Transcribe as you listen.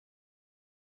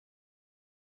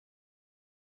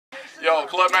Yo,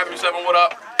 Club 937, what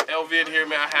up? LV in here,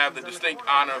 man. I have the distinct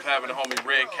honor of having the homie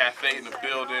Red Cafe in the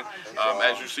building.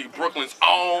 As you see, Brooklyn's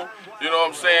own. You know what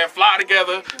I'm saying? Fly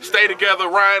together, stay together.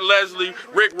 Ryan Leslie,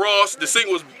 Rick Ross. The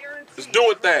scene was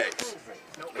doing things.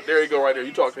 But there you go, right there.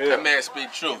 You talk to him. That man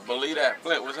speak truth. Believe that.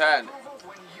 Flint, what's happening?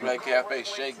 Red Cafe,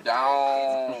 shake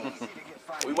down.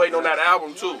 We waiting on that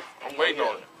album too. I'm waiting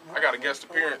on it. I got a guest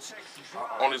appearance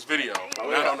on this video.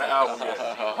 Not on the album yet.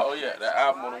 Oh yeah, that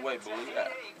album on the way. Believe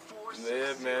that.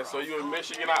 Yeah, man. So you in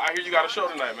Michigan? I hear you got a show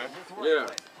tonight, man. Yeah.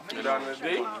 You down in the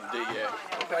D? Yeah.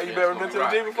 Okay, you ever been to the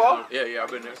D before? Yeah, I've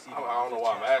been there. I don't know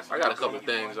why I'm asking. I got a couple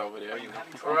things over there.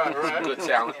 Right. Good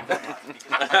talent.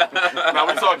 Now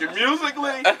we talking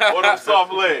musically or them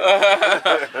soft legs?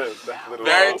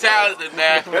 Very talented,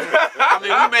 man. I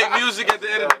mean, we make music at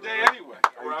the end of the day anyway.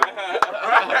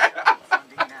 Right.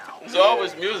 It's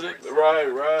always music. Right,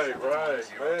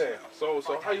 man. So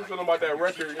how you feeling about that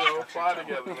record, you know, Fly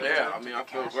Together? Man? Yeah, I mean, I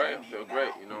feel great.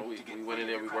 You know, we went in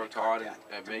there, we worked hard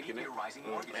at making it,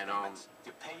 and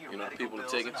you know, the people are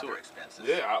taking to it.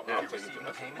 Yeah, I'm taking to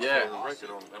it.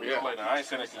 Yeah. Like, I ain't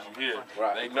saying that because you here.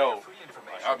 Right. They know.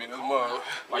 Like, I mean, this mother,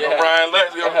 like I'm Ryan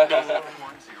Leslie.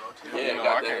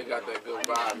 Yeah, it got that good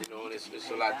vibe, you know, and it's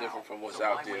a lot different from what's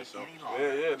out there. So.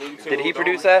 Yeah. Did he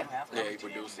produce that? Yeah, he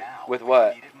produced it. With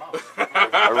what?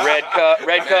 A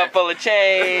red cup full of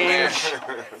change.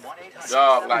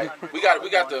 Dog, like we got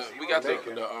the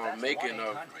making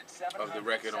of the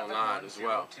record online as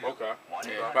well. Okay.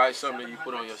 Yeah, probably something that you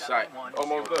put on your site.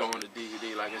 Almost on the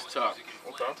DVD, like it's tough.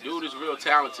 Okay. Dude is real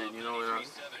talented, you know, and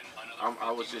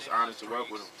I was just honored to work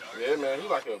with him. Yeah, man,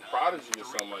 he's like a prodigy or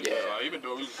something like that. Like, he been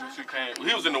doing music since he came.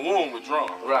 He was in the womb with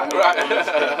drums. Right. You know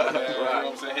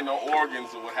what I'm saying? Hitting no organs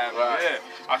or what have you. Right. Yeah.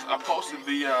 I posted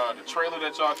the trailer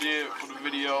that y'all did for the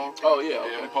video. Oh yeah.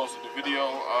 Yeah, we posted the video.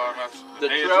 The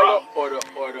trailer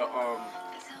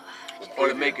or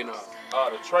the making of.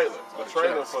 The trailer. The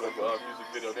trailer for the music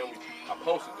video. Then I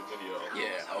posted the video.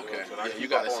 Yeah. Okay. You know, yeah, you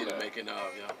gotta see the making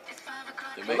of, yeah.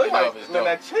 The Look making like, of is man, dope.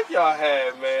 that chick y'all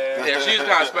had, man. Yeah, she's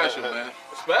kind of special, man.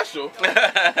 Special?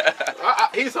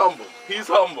 He's humble. He's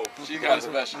humble. She's kind of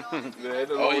special.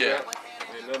 Oh yeah.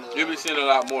 You'll be seeing a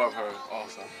lot more of her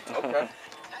also. Okay.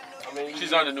 I mean,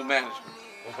 she's under new management.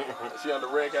 She under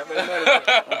Red Cafe management.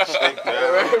 Shake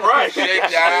down. Right. Shake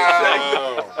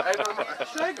down.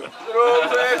 Shake him. You know what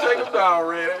I'm saying? Shake him down,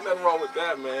 Red. Ain't nothing wrong with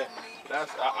that, man.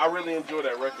 I really enjoy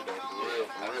that record though,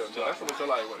 for real. That's what you're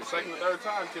like. What, the second or third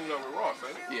time teaming up with Ross,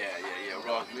 ain't it? Yeah.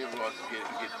 Me and Ross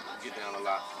get down a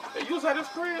lot. Hey, you was at his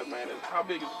crib, man. How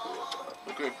big is the crib?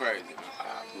 The crib crazy.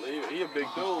 I believe it. He a big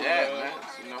dude. Yeah, man.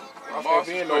 You know. I can't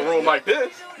be in no room like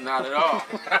this. Not at all.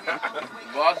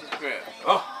 Boss's crib.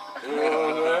 Oh. You know what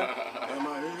I'm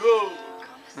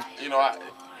saying? You know,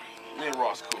 me and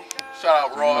Ross cool.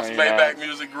 Shout out Ross, Maybach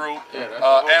Music Group,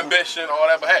 Ambition, all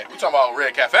that. But hey, we talking about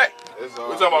Red Cafe. We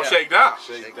talking about Shake Down.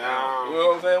 Shake down. You know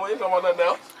what I'm saying? We ain't talking about nothing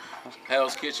else.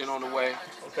 Hell's Kitchen on the way.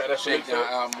 Okay, that's Shake Down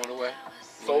album on the way.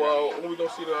 So when we gonna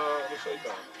see the Shake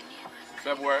Down?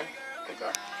 February.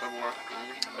 Okay. February.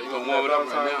 Are you gonna warm it up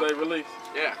Valentine's Day release?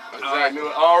 Yeah. Exactly.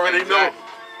 Already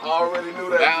knew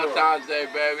that. Valentine's Day,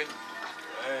 baby.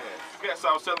 Man. Yes,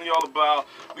 I was telling y'all about.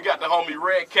 We got the homie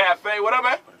Red Cafe. What up,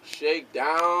 man? Shake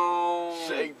Down.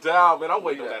 Shake Down, man. I'm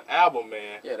waiting on that album,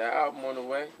 man. Yeah, that album on the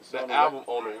way. That album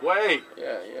on the way.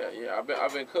 Yeah.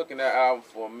 I've been cooking that album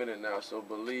for a minute now, so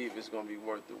believe it's gonna be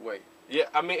worth the wait. Yeah,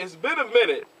 I mean it's been a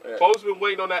minute. Yeah. Folks been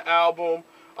waiting on that album.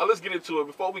 Let's get into it.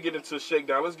 Before we get into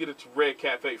Shakedown, let's get into Red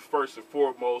Cafe first and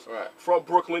foremost. Right. From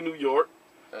Brooklyn, New York.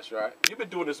 That's right. You've been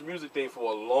doing this music thing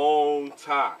for a long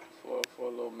time. For a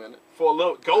little minute. For a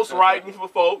little ghost writing for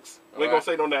folks. We ain't Right. gonna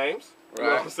say no names. You know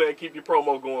Right. what I'm saying? Keep your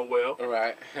promo going well. All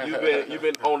right. You've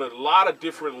been on a lot of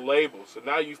different labels. So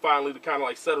now you finally kind of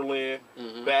like settle in.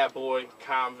 Bad Boy,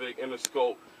 Convict,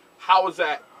 Interscope. How has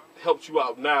that helped you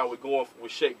out now with going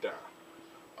with Shakedown?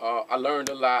 I learned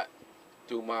a lot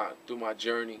through my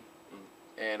journey,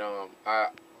 and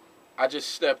I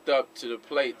just stepped up to the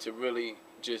plate to really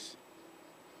just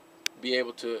be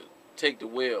able to take the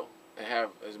wheel and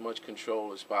have as much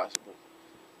control as possible.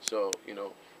 So, you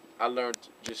know, I learned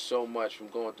just so much from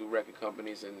going through record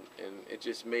companies, and it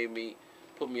just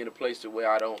put me in a place to where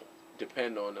I don't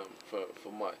depend on them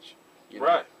for much. You know?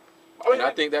 Right. And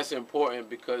I think that's important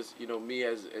because, you know, me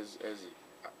as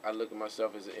I look at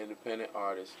myself as an independent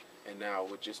artist, and now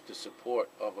with just the support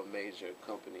of a major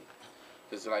company.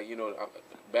 Because, like, you know,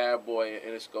 Bad Boy and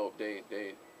Interscope,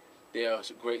 they are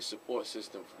a great support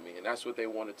system for me, and that's what they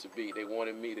wanted to be. They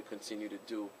wanted me to continue to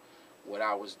do what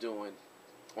I was doing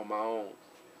on my own,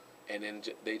 and then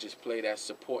they just play that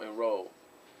supporting role.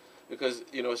 because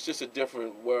you know it's just a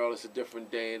different world. It's a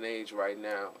different day and age right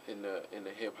now in the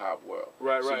hip hop world.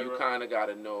 Right, so right, you right. kind of got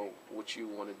to know what you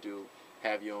want to do,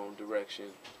 have your own direction,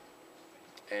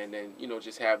 and then you know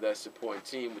just have that supporting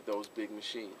team with those big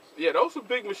machines. Yeah, those are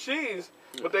big machines,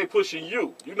 but they pushing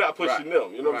you. You're not pushing Right.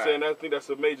 them. You know what I'm Right. saying? I think that's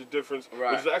a major difference,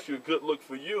 Right. which is actually a good look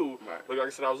for you. Right. Like I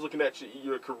said, I was looking at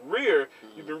your career.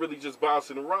 You've been really just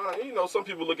bouncing around. And, you know, some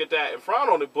people look at that and frown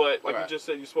on it, but like Right. you just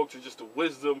said, you spoke to just the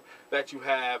wisdom that you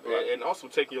have Right. and also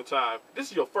taking your time.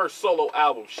 This is your first solo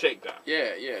album, Shakedown.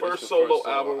 Yeah, yeah. First that's the solo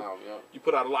album. Yeah. You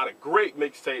put out a lot of great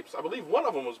mixtapes. I believe one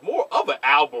of them was more of an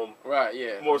album. Right,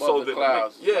 yeah. More Above so the than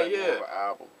Clouds. yeah, is like yeah. More of an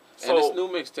album. So- And this new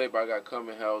mixtape I got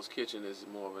coming, Hell's Kitchen, is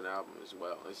more of an album as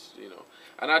well. It's you know,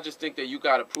 and I just think that you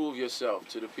got to prove yourself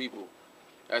to the people.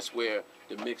 That's where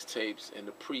the mixtapes and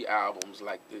the pre-albums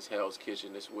like this Hell's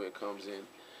Kitchen, that's where it comes in.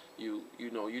 You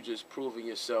know, you just proving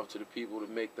yourself to the people to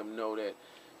make them know that,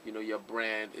 you know, your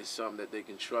brand is something that they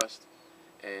can trust,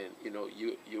 and you know,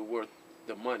 you're worth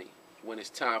the money. When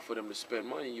it's time for them to spend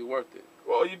money, you're worth it.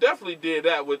 Well, you definitely did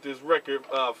that with this record,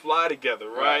 Fly Together,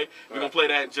 right? Right, We're going to play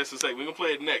that in just a second. We're going to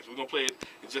play it next. We're going to play it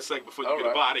in just a second before you All get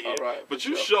right, up out of here. all right, But for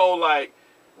you sure. show, like,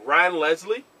 Ryan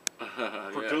Leslie, Yeah.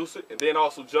 producer, and then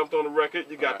also jumped on the record.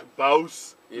 You got Right. the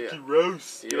Boss, Yeah. Ricky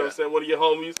Rose, you know Yeah. what I'm saying? One of your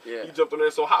homies. Yeah. You jumped on there.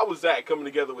 So how was that coming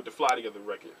together with the Fly Together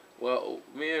record? Well,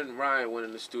 me and Ryan went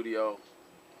in the studio,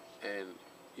 and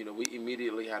you know we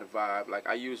immediately had a vibe. Like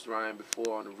I used Ryan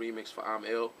before on the remix for I'm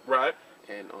Ill, Right?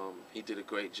 and he did a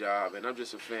great job. And I'm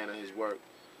just a fan of his work.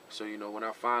 So you know when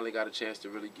I finally got a chance to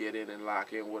really get in and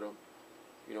lock in with him,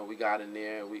 you know we got in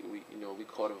there and we you know we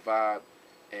caught a vibe,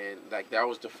 and like that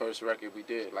was the first record we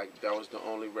did. Like that was the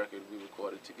only record we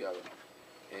recorded together.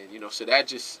 And you know so that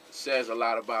just says a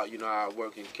lot about you know our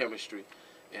working chemistry.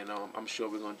 And I'm sure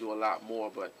we're gonna do a lot more,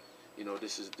 but you know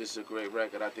this is a great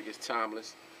record. I think it's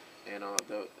timeless, and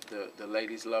the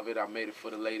ladies love it. I made it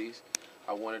for the ladies.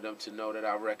 I wanted them to know that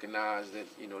I recognize that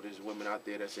you know there's women out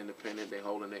there that's independent. They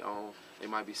holding their own. They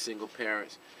might be single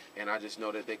parents, and I just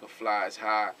know that they can fly as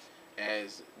high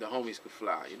as the homies could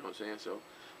fly. You know what I'm saying?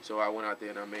 So I went out there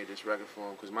and I made this record for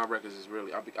them because my records is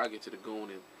really I get to the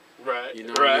goon and Right. you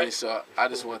know right. what I mean. So I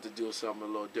just wanted to do something a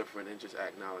little different and just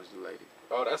acknowledge the lady.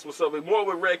 Oh, that's what's up. More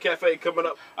with Red Cafe coming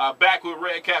up. Back with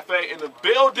Red Cafe in the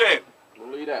building.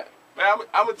 Believe that. Man,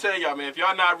 I'm going to tell y'all, man, if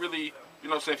y'all not really, you know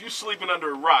what I'm saying, if you sleeping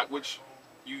under a rock, which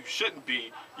you shouldn't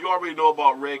be, you already know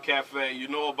about Red Cafe, you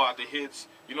know about the hits,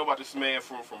 you know about this man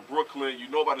from Brooklyn, you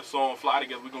know about the song Fly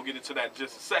Together. We're going to get into that in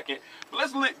just a second. But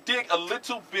let's dig a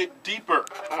little bit deeper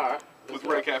All right. with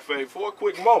Red Cafe for a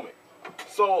quick moment.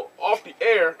 So, off the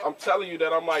air, I'm telling you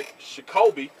that I'm like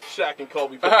Shaq and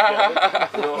Kobe put together.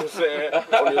 You know what I'm saying?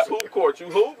 On this hoop court. You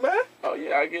hoop, man? Oh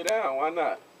yeah, I get down. Why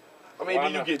not? I mean, Why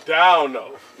do you not? get down,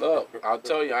 though? Look, I'll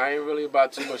tell you, I ain't really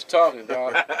about too much talking,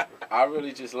 dog. I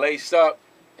really just lace up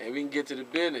and we can get to the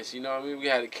business. You know what I mean? We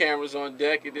had the cameras on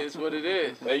deck. It is what it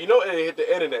is. Man, you know it hit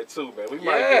the internet, too, man. We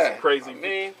might get Yeah, some crazy. I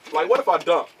mean, Like, what if I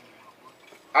dunk?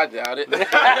 I doubt it.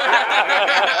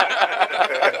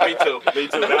 Me too. That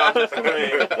was just the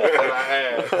thing that I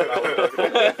had.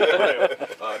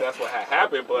 That's what had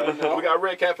happened. But we got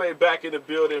Red Cafe back in the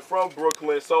building from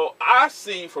Brooklyn. So I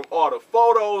see from all the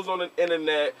photos on the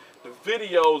internet, the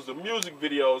videos, the music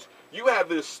videos, you have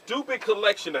this stupid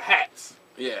collection of hats.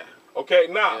 Yeah. Okay,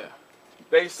 now, Yeah.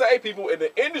 they say people in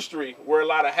the industry wear a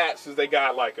lot of hats since they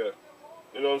got like a,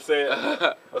 you know what I'm saying,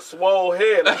 a swole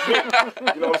head. Like me.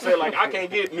 You know what I'm saying? Like, I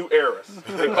can't get new eras.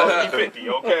 They cost me 50,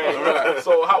 okay?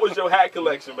 So how was your hat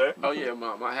collection, man? Oh yeah,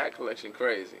 my hat collection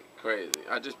crazy.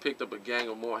 I just picked up a gang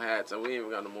of more hats and we ain't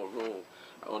even got no more room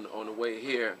on the way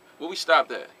here. Where we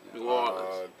stopped at? New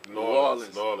Orleans. New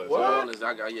Orleans. New Orleans.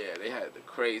 They had the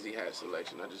crazy hat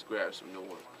selection. I just grabbed some new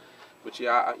ones. But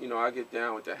yeah, I get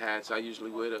down with the hats. I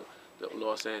usually wear the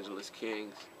Los Angeles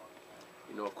Kings.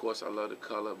 You know, of course, I love the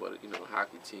color, but you know,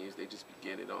 hockey teams, they just be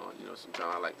getting it on. You know,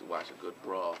 sometimes I like to watch a good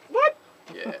brawl. What?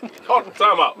 Yeah. You know. Hold,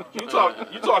 time out. You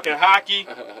talking hockey?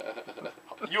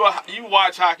 You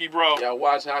watch hockey, bro? Yeah, I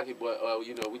watch hockey, but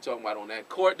you know, we talking about on that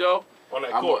court though. On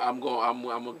that court. I'm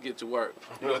gonna get to work.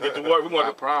 You gonna get to work? We I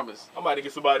gonna. promise. I'm about to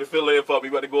get somebody to fill in for me. We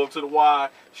about to go up to the Y,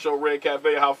 show Red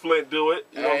Cafe how Flint do it.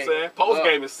 You know what I'm Hey, saying? Post look.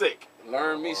 game is sick.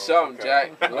 Learn me something,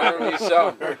 Jack. Learn me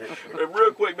something. And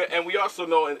real quick, man, and we also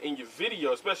know in your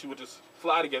video, especially with this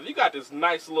Fly Together, you got this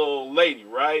nice little lady,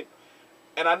 right?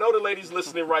 And I know the ladies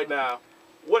listening right now.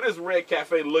 What is Red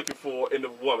Cafe looking for in the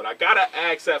woman? I gotta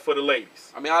ask that for the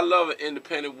ladies. I mean, I love an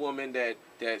independent woman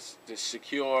that's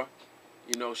secure.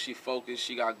 You know, she focused.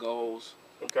 She got goals.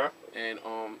 Okay. And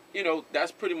you know,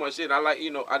 that's pretty much it.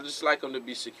 I just like them to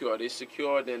be secure. They're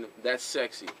secure, then that's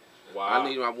sexy. Wow. I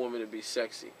need my woman to be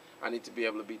sexy. I need to be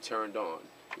able to be turned on,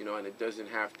 you know, and it doesn't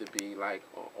have to be like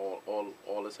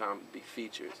all the time be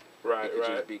features. Right, it could right.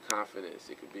 just be confidence.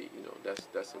 It could be, you know,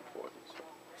 that's important.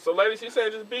 So, ladies, she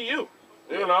said just be you.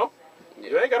 You know, Yeah.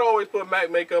 you ain't gotta always put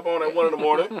MAC makeup on at 1 in the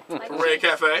morning from Red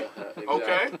Cafe.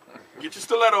 Okay, get your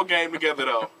stiletto game together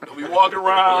though. Don't be walking Yeah,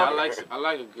 around. I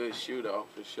like a good shoe though,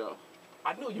 for sure.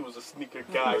 I knew you was a sneaker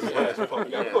guy. Yeah. We're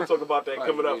gonna talk about that Like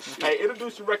coming up. good shoe. Hey,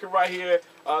 introduce your record right here,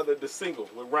 the single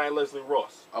with Ryan Leslie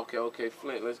Ross. Okay,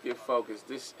 Flint, let's get focused.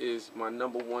 This is my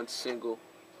 #1 single.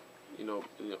 You know,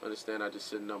 understand I just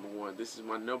said #1. This is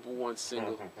my #1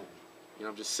 single. You know,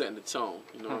 I'm just setting the tone.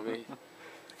 You know what I mean?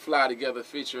 Fly Together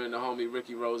featuring the homie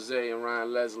Ricky Rose and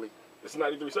Ryan Leslie. It's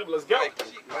 93.7. Let's go. Why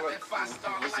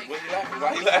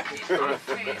he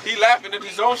laughing? He laughing at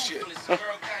his own shit.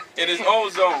 In his own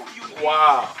zone.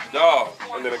 Wow. Dog.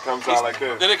 And then it comes out like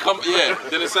this. Then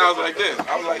it sounds like this.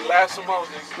 I was like, laugh some more,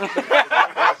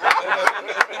 nigga.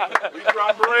 We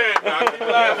drop bread now. Keep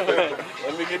laughing.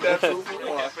 Let me get that 2 for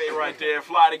 1. Cafe right there.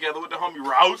 Fly Together with the homie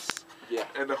Rouse. Yeah.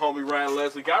 And the homie Ryan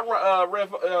Leslie. Got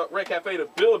Red Cafe to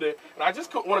build it. And I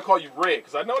just want to call you Red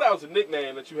because I know that was a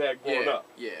nickname that you had growing up.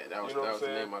 Yeah, that was, You know that was what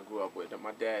the I'm saying? name I grew up with.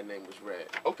 My dad's name was Red.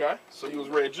 Okay. So you was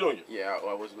Red Jr. Yeah,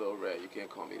 I was Lil Red. You can't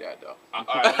call me that, though. All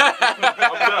right. I'm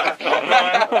done.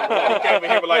 I came in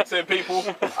here with like 10 people.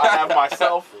 I have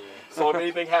myself. So if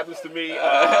anything happens to me,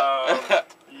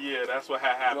 yeah, that's what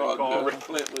happened. Oh, Call good.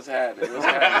 Flint was happening. What's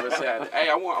happening? Hey,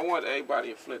 I want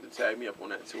everybody in Flint to tag me up on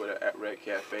that Twitter at Red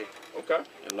Cafe Okay.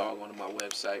 and log on to my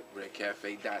website,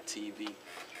 redcafe.tv,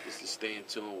 just to stay in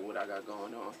tune with what I got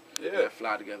going on. Yeah. That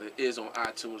Fly Together is on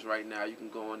iTunes right now. You can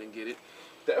go on and get it.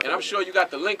 Definitely. And I'm sure you got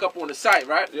the link up on the site,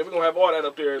 right? Yeah, we're going to have all that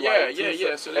up there. Yeah, like,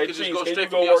 yeah. So they can just Cheese, go can straight you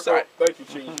from your work site. Thank you,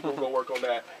 Cheese. You can go work on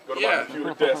that. Go to my Yeah.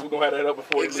 computer desk. We're going to have that up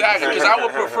before Exactly, you leave. because I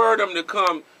would prefer them to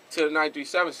come to the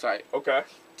 937 site Okay.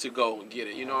 to go and get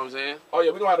it. You know what I'm saying? Oh, yeah,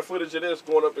 we're going to have the footage of this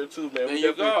going up there, too, man. There We you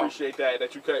definitely go. appreciate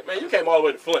that you came. Man, you came all the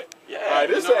way to Flint. Yeah. All right,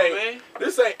 this you know what I ain't mean?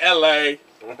 this ain't L.A.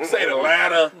 This ain't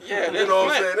Atlanta. Yeah, You know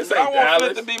what I'm saying? This I ain't want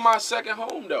Dallas. Flint to be my second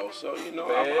home though, so you know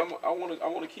Man. I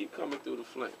want to keep coming through the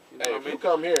Flint. You know Hey, what if I you mean?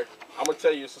 come here, I'm gonna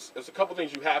tell you it's a couple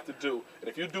things you have to do, and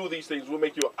if you do these things, we'll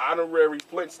make you an honorary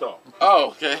Flintstone. Oh,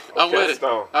 okay. I'm with it.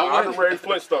 Flintstone. I'm with Honorary it.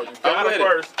 Flintstone. You I'm gotta with it.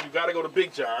 first, you gotta go to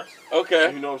Big John's.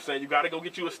 Okay. You know what I'm saying? You gotta go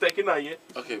get you a steak and onion,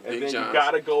 Okay, and Big then John's. you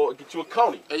gotta go get you a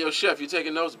coney. Hey, yo, chef, you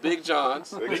taking those? Big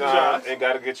John's. Big Big John, John's. and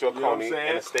gotta get you a You know what I'm coney saying?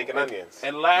 and a steak and onions.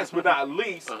 And last but not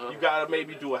least, Uh-huh. you gotta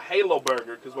maybe do a Halo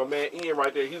burger, because my man Ian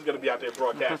right there, he's gonna be out there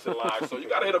broadcasting live. So you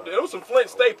gotta hit up there. Those some Flint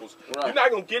staples. Right. You're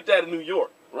not gonna get that in New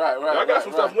York. Right. Y'all got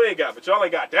some stuff we ain't got, but y'all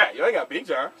ain't got that. Y'all ain't got Big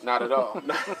John's. Not at all.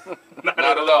 Not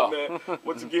at all. man.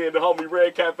 Once again, the homie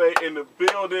Red Cafe in the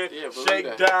building. Yeah, believe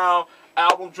Shake that. down.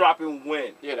 Album dropping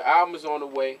when? Yeah, the album is on the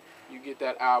way. You get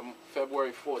that album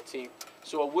February 14th.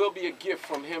 So it will be a gift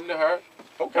from him to her,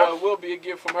 or Okay. it will be a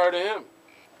gift from her to him.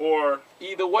 Or,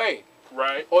 Either way.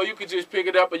 right, Or you could just pick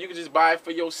it up, or you could just buy it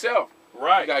for yourself. You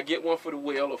right, gotta get one for the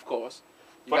wheel, of course.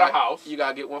 You For the gotta- house. You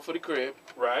gotta get one for the crib,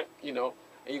 right. you know,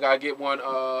 and you gotta get one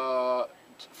for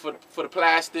the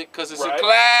plastic, cause it's Right. a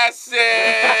classic.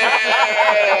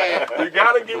 You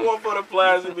gotta get one for the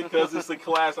plastic because it's a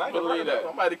class. I ain't gonna Believe lie, that.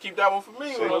 I might have to keep that one for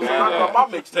me. You know what I'm Shake saying? down. On my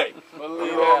mixtape. Believe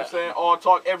You know what I'm that. saying? All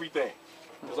talk, everything.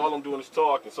 Because all I'm doing is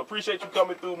talking. So appreciate you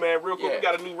coming through, man. Real quick, Yeah. we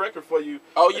got a new record for you.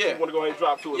 Oh, that yeah. You want to go ahead and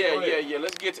drop to us? Go ahead. Yeah.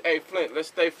 Let's get to Flint. Let's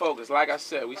stay focused. Like I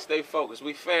said, we stay focused.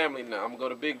 We family now. I'm gonna go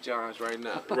to Big John's right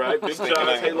now. Right, Big Steak and John's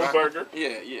onion, Halo right? Burger.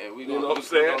 Yeah. We You know gonna, what I'm we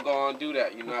saying? gonna go on and do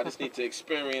that. You know, I just need to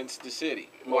experience the city.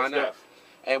 Why Most not? def.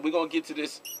 And we're gonna get to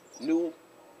this new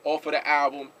off of the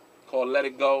album called Let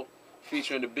It Go,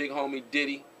 featuring the big homie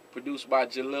Diddy, produced by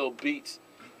Jalil Beats.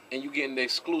 And you getting the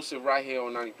exclusive right here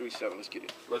on 93.7. Let's get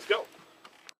it. Let's go.